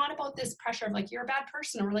it's not about this pressure of like, you're a bad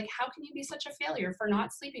person, or like, how can you be such a failure for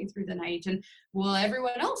not sleeping through the night? And well,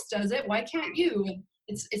 everyone else does it. Why can't you? And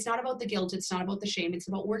it's not about the guilt. It's not about the shame. It's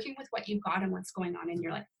about working with what you've got and what's going on in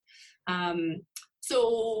your life.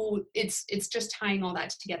 So it's just tying all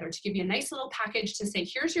that together to give you a nice little package to say,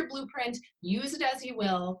 here's your blueprint, use it as you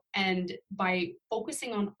will. And by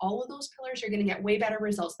focusing on all of those pillars, you're going to get way better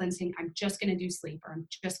results than saying, I'm just going to do sleep, or I'm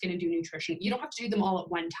just going to do nutrition. You don't have to do them all at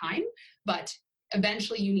one time, but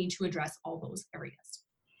eventually you need to address all those areas.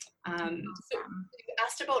 So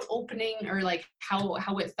asked about opening or like how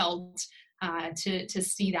it felt to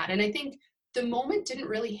see that. And I think the moment didn't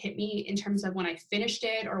really hit me in terms of when I finished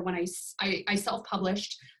it or when I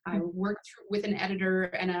self-published. I worked with an editor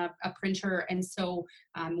and a printer. And so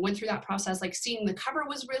went through that process, like seeing the cover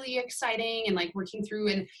was really exciting and like working through.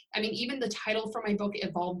 And I mean, even the title for my book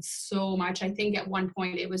evolved so much. I think at one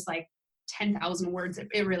point it was like 10,000 words.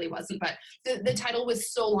 It really wasn't, but the title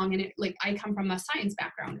was so long, and it, like, I come from a science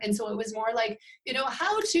background. And so it was more like,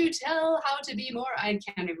 how to tell, how to be more, I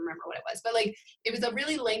can't even remember what it was, but like, it was a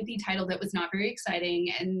really lengthy title that was not very exciting.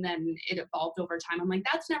 And then it evolved over time. I'm like,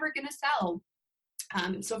 that's never going to sell.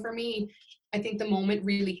 So for me, I think the moment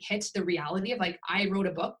really hit the reality of like, I wrote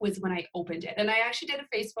a book was when I opened it. And I actually did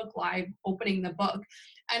a Facebook Live opening the book.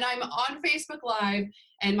 And I'm on Facebook Live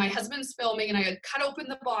and my husband's filming and I cut open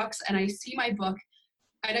the box and I see my book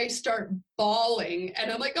and I start bawling.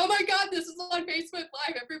 And I'm like, oh my God, this is on Facebook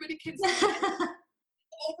Live. Everybody can see it.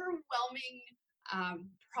 Overwhelming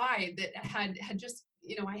pride that had just,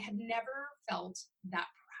 I had never felt that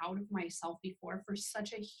proud of myself before for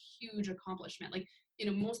such a huge accomplishment. Like,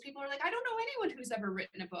 most people are like, I don't know anyone who's ever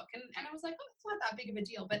written a book. And I was like, oh, it's not that big of a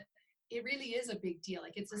deal, but it really is a big deal.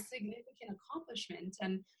 Like, it's a significant accomplishment.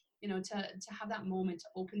 And, to have that moment to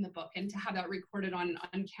open the book and to have that recorded on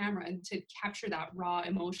camera and to capture that raw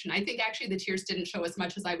emotion. I think actually the tears didn't show as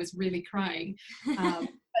much as I was really crying.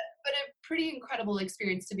 But a pretty incredible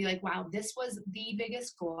experience to be like, wow, this was the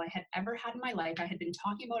biggest goal I had ever had in my life. I had been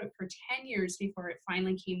talking about it for 10 years before it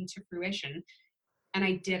finally came to fruition, and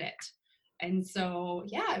I did it. And so,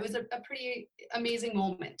 yeah, it was a pretty amazing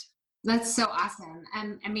moment. That's so awesome.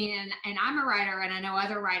 I mean, and I'm a writer and I know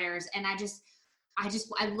other writers, and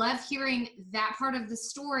I love hearing that part of the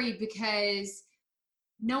story because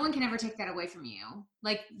no one can ever take that away from you.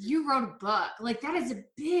 Like, you wrote a book, like that is a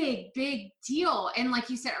big, big deal. And like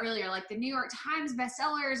you said earlier, like the New York Times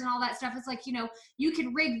bestsellers and all that stuff, it's like, you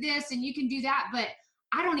can rig this and you can do that, but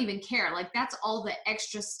I don't even care. Like, that's all the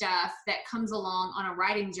extra stuff that comes along on a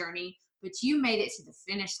writing journey, but you made it to the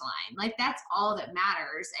finish line. Like, that's all that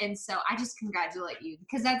matters. And so I just congratulate you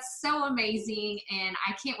because that's so amazing. And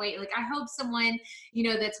I can't wait. Like, I hope someone,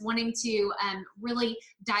 that's wanting to really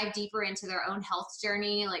dive deeper into their own health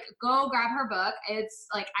journey, like, go grab her book. It's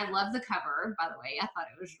like, I love the cover, by the way. I thought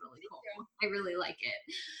it was really cool. I really like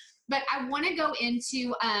it. But I want to go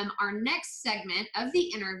into our next segment of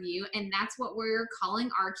the interview, and that's what we're calling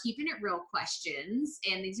our Keeping It Real questions.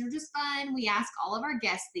 And these are just fun. We ask all of our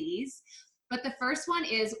guests these. But the first one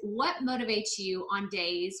is, what motivates you on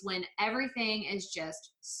days when everything is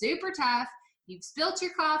just super tough? You've spilt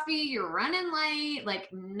your coffee, you're running late, like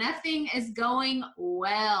nothing is going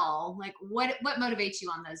well. Like, what motivates you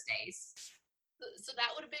on those days? So that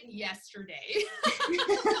would have been yesterday.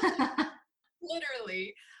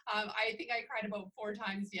 Literally. I think I cried about 4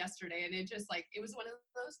 times yesterday, and it was one of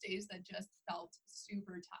those days that just felt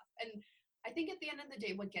super tough. And I think at the end of the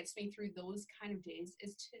day, what gets me through those kind of days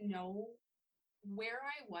is to know where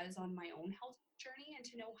I was on my own health journey and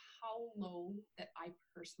to know how low that I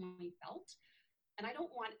personally felt. And I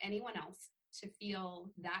don't want anyone else to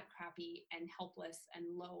feel that crappy and helpless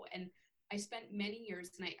and low. And I spent many years,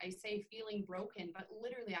 and I say feeling broken, but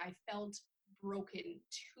literally I felt broken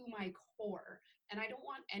to my core. And I don't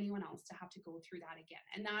want anyone else to have to go through that again.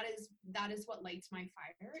 And that is what lights my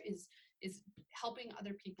fire, is helping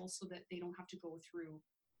other people so that they don't have to go through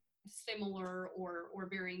similar or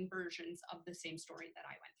varying versions of the same story that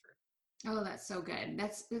I went through. Oh, that's so good.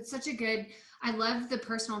 That's such a good, I love the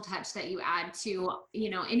personal touch that you add to,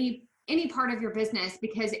 any part of your business,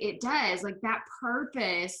 because it does, like, that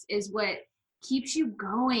purpose is what keeps you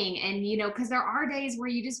going. And, because there are days where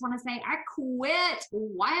you just want to say, I quit.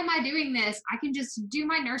 Why am I doing this? I can just do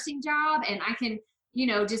my nursing job and I can,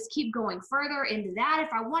 just keep going further into that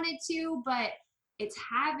if I wanted to. But it's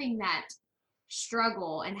having that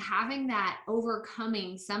struggle and having that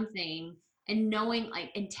overcoming something and knowing,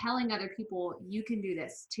 like, and telling other people you can do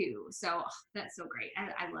this too. So that's so great.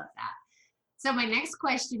 I love that. So my next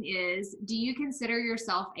question is, do you consider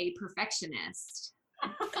yourself a perfectionist? 100%.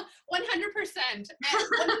 110%.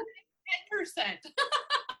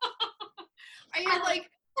 I am like,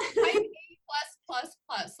 I'm A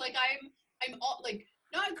plus. Like, I'm all, like,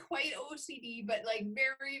 not quite OCD, but like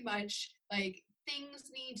very much like things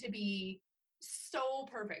need to be so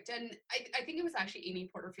perfect. And I think it was actually Amy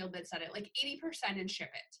Porterfield that said it, like 80% and ship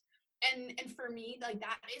it. And for me, like,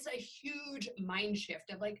 that is a huge mind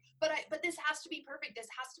shift of like, but this has to be perfect. This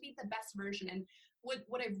has to be the best version. And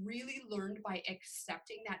what I've really learned by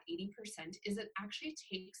accepting that 80% is it actually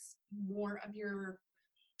takes more of your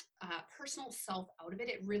personal self out of it.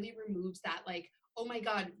 It really removes that, like, oh my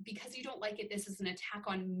God, because you don't like it, this is an attack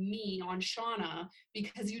on me, on Shawna,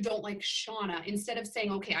 because you don't like Shawna. Instead of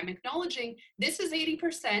saying, okay, I'm acknowledging this is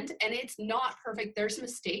 80% and it's not perfect, there's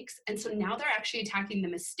mistakes. And so now they're actually attacking the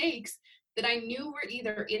mistakes that I knew were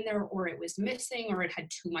either in there or it was missing or it had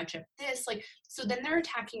too much of this. Like, so then they're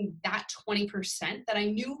attacking that 20% that I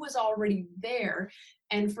knew was already there.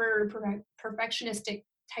 And for perfectionistic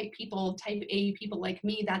type people, type A people like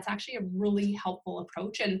me, that's actually a really helpful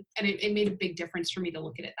approach. And it made a big difference for me to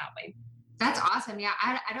look at it that way. That's awesome. Yeah.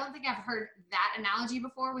 I don't think I've heard that analogy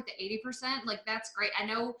before with the 80%. Like, that's great. I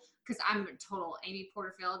know, because I'm a total Amy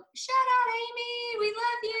Porterfield. Shout out, Amy. We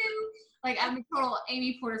love you. Like, I'm a total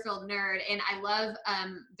Amy Porterfield nerd. And I love,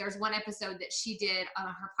 there's one episode that she did on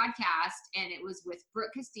her podcast, and it was with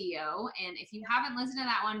Brooke Castillo. And if you haven't listened to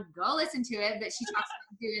that one, go listen to it. But she talks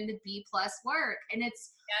about doing the B+ work. And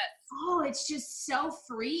it's, it's just so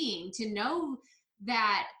freeing to know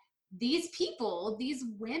that these people, these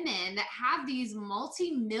women that have these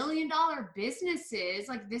multi-million-dollar businesses,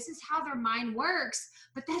 like, this is how their mind works,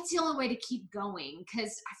 but that's the only way to keep going.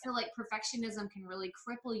 Because I feel like perfectionism can really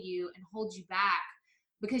cripple you and hold you back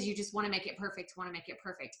because you just want to make it perfect,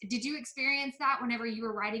 Did you experience that whenever you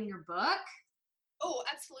were writing your book? Oh,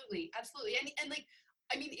 absolutely. Absolutely. And like,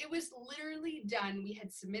 I mean, it was literally done. We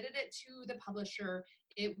had submitted it to the publisher.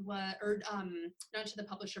 It was, or not to the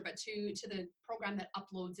publisher, but to the program that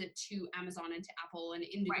uploads it to Amazon and to Apple and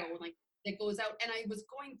Indigo, Right. and like that goes out. And I was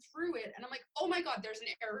going through it, and I'm like, oh my God, there's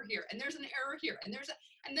an error here, and there's an error here, and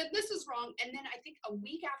and then this is wrong. And then I think a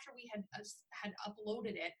week after we had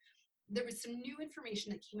uploaded it, there was some new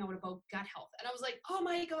information that came out about gut health, and I was like, oh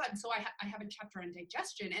my God. So I have a chapter on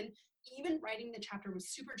digestion, and even writing the chapter was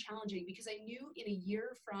super challenging because I knew in a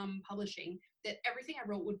year from publishing that everything I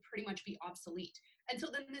wrote would pretty much be obsolete. And so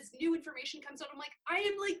then this new information comes out. I'm like, I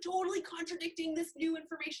am like totally contradicting this new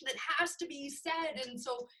information that has to be said. And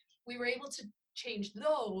so we were able to change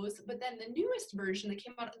those, but then the newest version that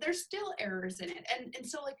came out, there's still errors in it. And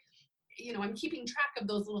so like, you know, I'm keeping track of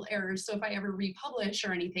those little errors. So if I ever republish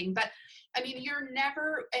or anything, but I mean, you're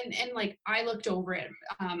never, and like I looked over it,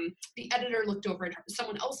 the editor looked over it,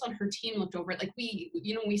 someone else on her team looked over it. Like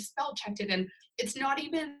we spell checked it, and it's not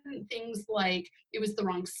even things like it was the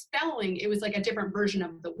wrong spelling. It was like a different version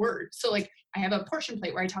of the word. So like I have a portion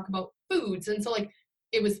plate where I talk about foods. And so like,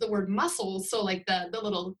 it was the word mussels. So like the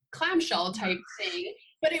little clamshell type thing,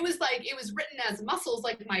 but it was written as muscles,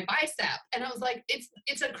 like my bicep. And I was like,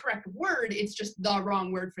 it's a correct word. It's just the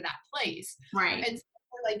wrong word for that place. Right. And so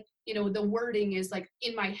like, you know, the wording is like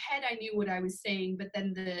in my head, I knew what I was saying, but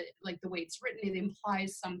then the way it's written, it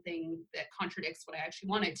implies something that contradicts what I actually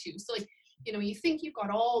wanted to. So like, you know, you think you've got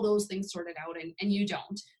all those things sorted out, and you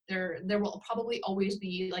don't. There will probably always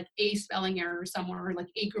be like a spelling error somewhere, or like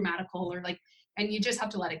a grammatical, or like, and you just have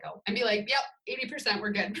to let it go and be like, yep, 80%,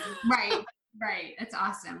 we're good. Right. Right. That's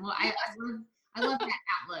awesome. Well, I love that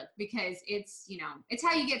outlook, because it's, you know, it's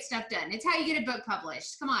how you get stuff done. It's how you get a book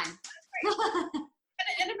published. Come on.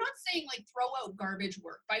 And I'm not saying like throw out garbage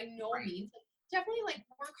work, by no means. Definitely like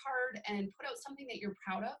work hard and put out something that you're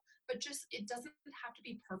proud of, but just, it doesn't have to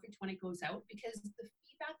be perfect when it goes out, because the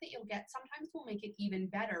feedback that you'll get sometimes will make it even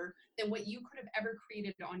better than what you could have ever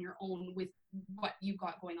created on your own with what you've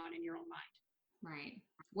got going on in your own mind. Right.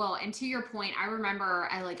 Well, and to your point, I remember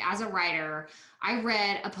as a writer, I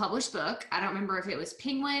read a published book. I don't remember if it was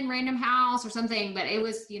Penguin, Random House or something, but it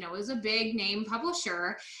was, you know, it was a big name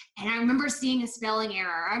publisher. And I remember seeing a spelling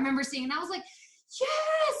error. And I was like,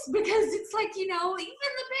 yes, because it's like, you know, even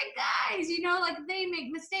the big guys, you know, like they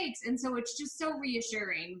make mistakes. And so it's just so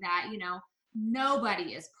reassuring that, you know,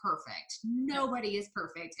 nobody is perfect. Nobody is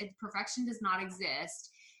perfect. Perfection does not exist.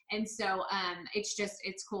 And so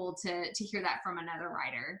it's cool to hear that from another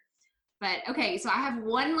writer. But okay, so I have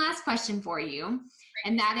one last question for you.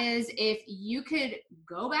 And that is, if you could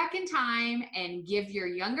go back in time and give your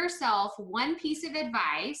younger self one piece of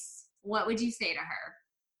advice, what would you say to her?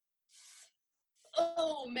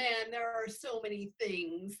 Oh man, there are so many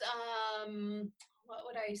things. What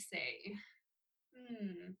would I say?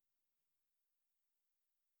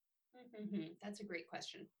 That's a great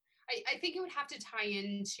question. I think it would have to tie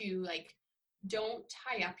into like, don't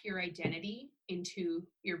tie up your identity into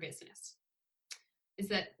your business. Is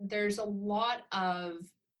that there's a lot of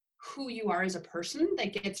who you are as a person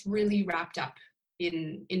that gets really wrapped up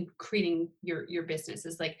in creating your business.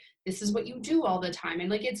 Is like, this is what you do all the time,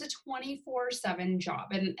 and like it's a 24/7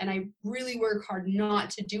 job, and I really work hard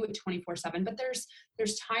not to do it 24/7, but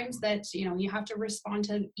there's times that, you know, you have to respond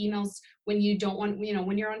to emails when you don't want, you know,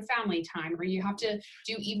 when you're on family time, or you have to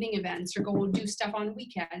do evening events or go do stuff on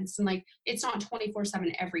weekends, and like it's not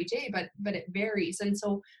 24/7 every day, but it varies. And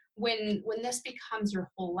so when this becomes your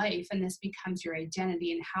whole life and this becomes your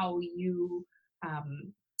identity and how you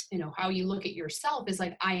how you look at yourself is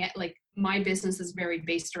like, my business is very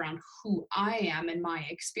based around who I am and my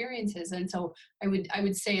experiences. And so I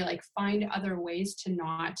would say, like, find other ways to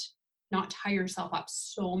not tie yourself up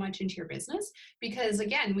so much into your business, because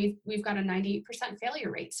again, we've got a 98%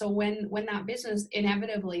 failure rate. So when that business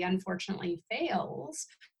inevitably, unfortunately, fails,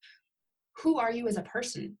 who are you as a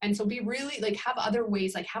person? And so be really, like, have other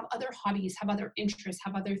ways, like have other hobbies, have other interests,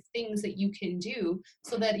 have other things that you can do,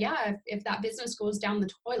 so that, yeah, if that business goes down the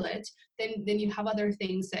toilet, then you have other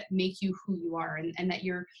things that make you who you are, and that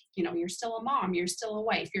you're still a mom, you're still a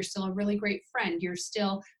wife, you're still a really great friend, you're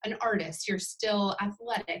still an artist, you're still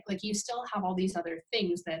athletic, like you still have all these other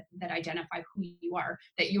things that identify who you are,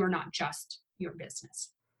 that you are not just your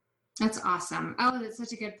business. That's awesome. Oh, that's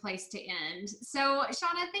such a good place to end. So,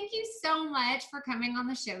 Shawna, thank you so much for coming on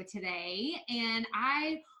the show today. And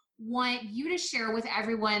I want you to share with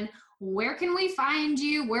everyone, where can we find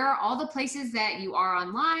you? Where are all the places that you are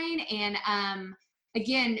online? And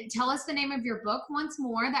again, tell us the name of your book once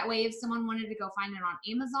more. That way, if someone wanted to go find it on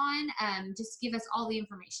Amazon, just give us all the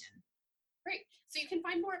information. Great. So you can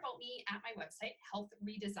find more about me at my website,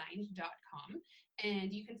 healthredesigned.com.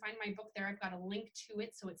 And you can find my book there. I've got a link to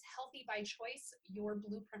it. So it's Healthy by Choice, Your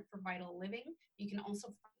Blueprint for Vital Living. You can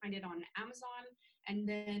also find it on Amazon. And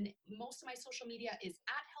then most of my social media is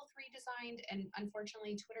at Health Redesigned. And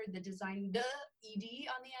unfortunately, Twitter, the design, the ED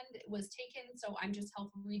on the end was taken. So I'm just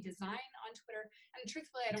Health Redesign on Twitter. And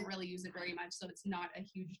truthfully, I don't really use it very much, so it's not a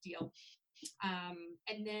huge deal.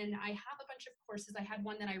 And then I have a bunch of courses. I had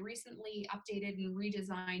one that I recently updated and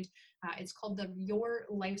redesigned. It's called the Your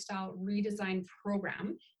Lifestyle Redesign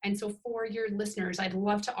Program. And so for your listeners, I'd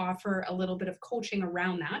love to offer a little bit of coaching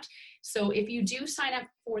around that. So if you do sign up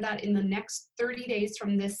for that in the next 30 days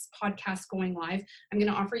from this podcast going live, I'm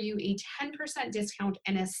going to offer you a 10% discount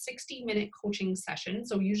and a 60-minute coaching session.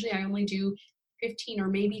 So usually I only do 15 or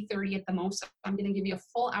maybe 30 at the most. I'm going to give you a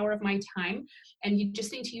full hour of my time, and you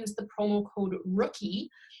just need to use the promo code ROOKIE,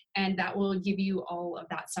 and that will give you all of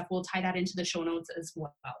that stuff. We'll tie that into the show notes as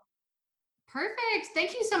well. Perfect.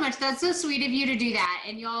 Thank you so much. That's so sweet of you to do that.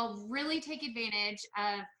 And y'all really take advantage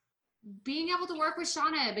of being able to work with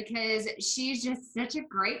Shawna, because she's just such a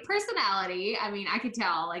great personality. I mean, I could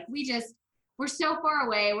tell, like, we're so far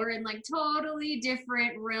away. We're in like totally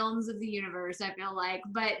different realms of the universe, I feel like,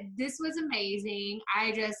 but this was amazing.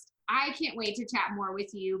 I can't wait to chat more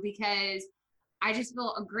with you, because I just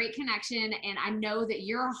feel a great connection, and I know that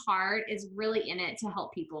your heart is really in it to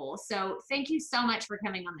help people. So thank you so much for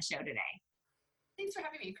coming on the show today. Thanks for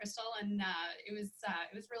having me, Crystal. And it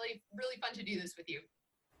was really, really fun to do this with you.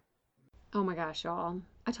 Oh my gosh, y'all.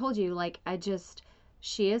 I told you,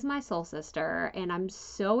 she is my soul sister, and I'm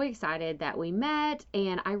so excited that we met,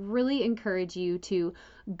 and I really encourage you to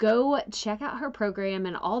go check out her program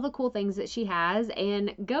and all the cool things that she has,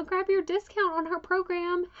 and go grab your discount on her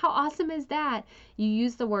program. How awesome is that? You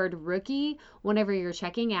use the word rookie whenever you're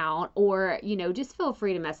checking out, or, just feel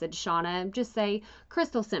free to message Shawna. Just say,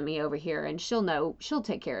 Crystal sent me over here, and she'll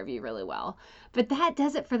take care of you really well. But that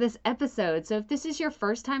does it for this episode. So if this is your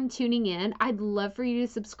first time tuning in, I'd love for you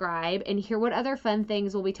to subscribe and hear what other fun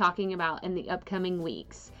things we'll be talking about in the upcoming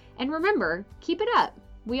weeks. And remember, keep it up.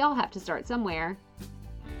 We all have to start somewhere.